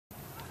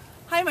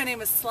Hi, my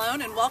name is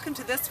Sloan and welcome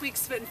to this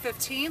week's Fit in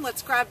 15.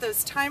 Let's grab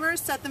those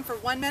timers, set them for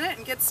 1 minute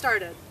and get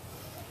started.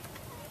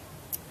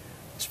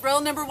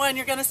 Drill number 1,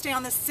 you're going to stay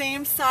on the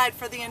same side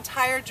for the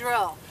entire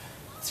drill.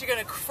 So you're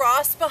going to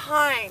cross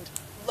behind,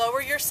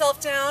 lower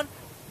yourself down,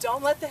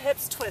 don't let the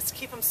hips twist,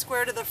 keep them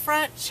square to the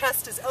front,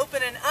 chest is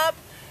open and up,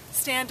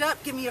 stand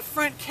up, give me a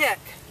front kick.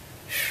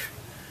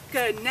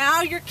 Good,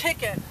 now you're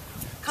kicking.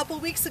 A couple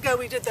weeks ago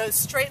we did those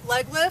straight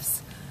leg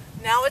lifts,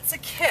 now it's a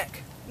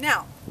kick.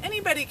 Now,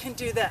 anybody can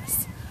do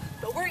this,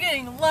 but we're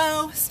getting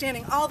low,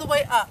 standing all the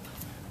way up.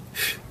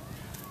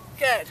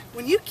 Good.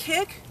 When you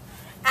kick,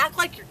 act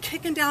like you're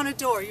kicking down a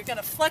door. You're going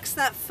to flex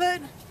that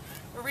foot,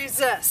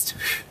 resist.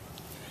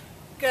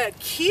 Good.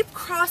 Keep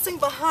crossing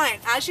behind.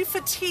 As you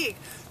fatigue,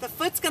 the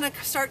foot's going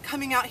to start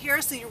coming out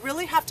here, so you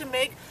really have to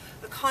make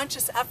a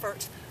conscious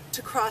effort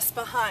to cross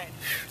behind.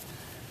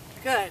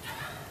 Good.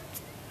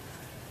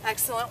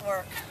 Excellent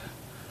work.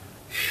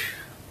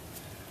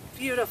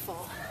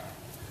 Beautiful.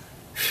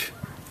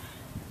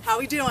 How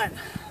we doing?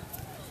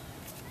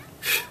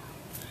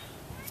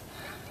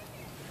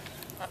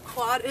 That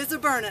quad is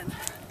a-burning.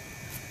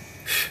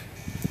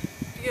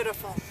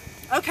 Beautiful.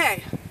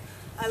 Okay,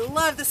 I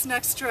love this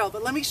next drill,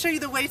 but let me show you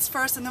the weights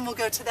first and then we'll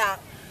go to that.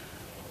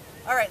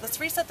 All right, let's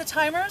reset the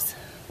timers.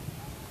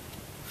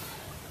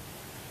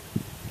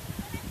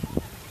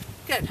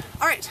 Good,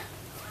 all right.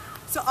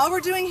 So all we're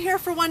doing here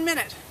for 1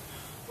 minute,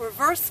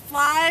 reverse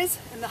flies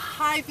in the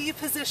high V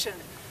position.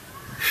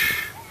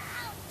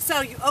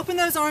 So you open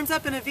those arms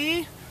up in a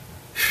V,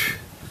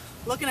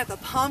 looking at the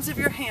palms of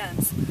your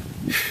hands.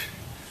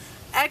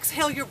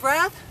 Exhale your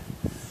breath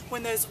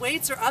when those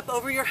weights are up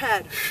over your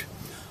head.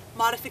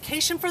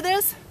 Modification for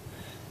this,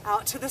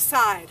 out to the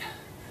side.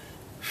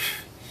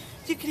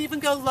 You could even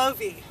go low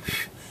V.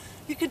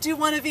 You could do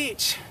one of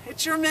each.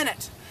 It's your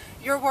minute,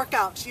 your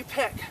workout, you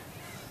pick.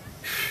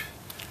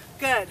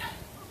 Good.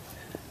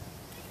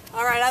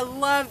 All right, I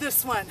love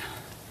this one.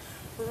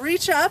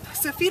 Reach up,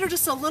 so feet are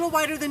just a little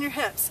wider than your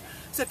hips.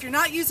 So if you're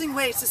not using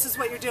weights, this is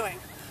what you're doing.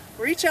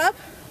 Reach up,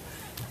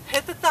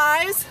 hit the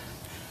thighs,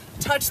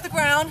 touch the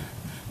ground.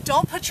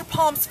 Don't put your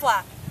palms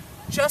flat,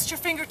 just your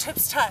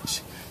fingertips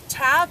touch.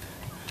 Tap,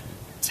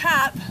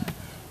 tap,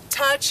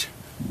 touch,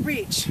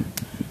 reach.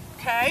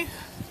 Okay?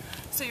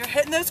 So you're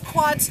hitting those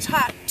quads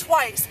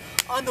twice,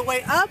 on the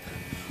way up,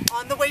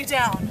 on the way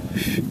down.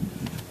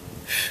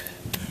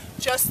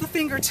 Just the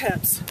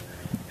fingertips.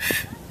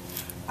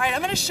 All right,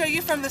 I'm going to show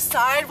you from the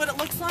side what it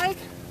looks like,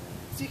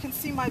 so you can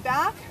see my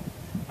back.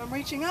 I'm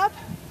reaching up,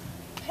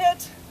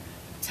 hit,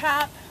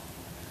 tap.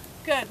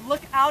 Good,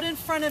 look out in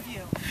front of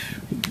you.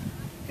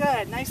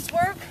 Good, nice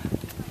work.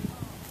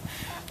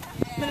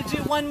 I'm going to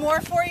do one more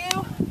for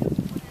you.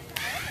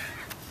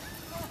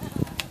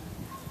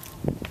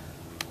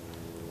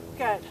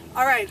 Good,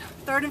 all right,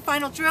 third and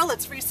final drill,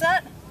 let's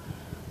reset.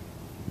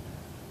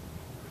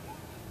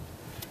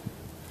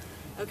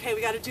 Okay,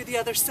 we got to do the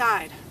other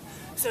side.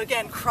 So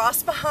again,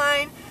 cross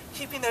behind,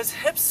 keeping those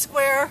hips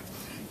square,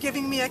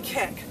 giving me a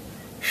kick.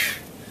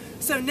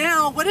 So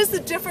now, what is the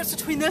difference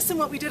between this and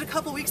what we did a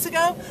couple weeks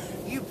ago?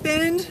 You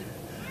bend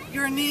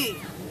your knee.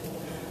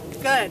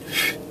 Good.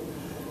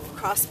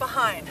 Cross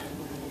behind.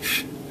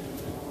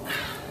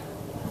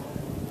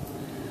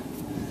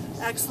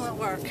 Excellent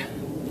work.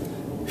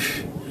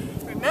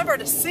 Remember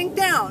to sink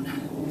down.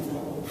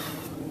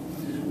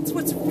 That's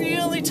what's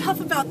really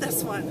tough about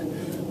this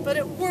one, but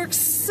it works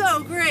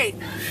so great.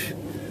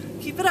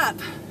 Keep it up.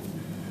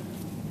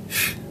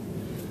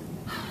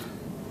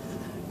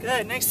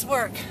 Good, nice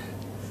work.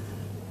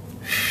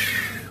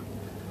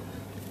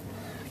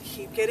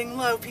 Keep getting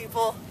low,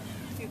 people.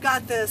 You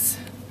got this.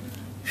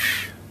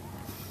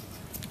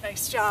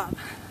 Nice job.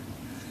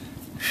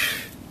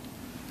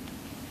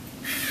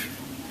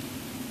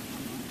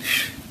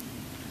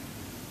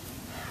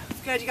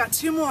 Good, you got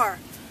 2 more.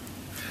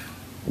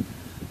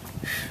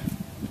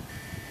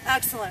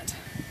 Excellent.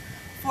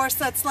 4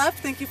 sets left.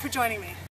 Thank you for joining me.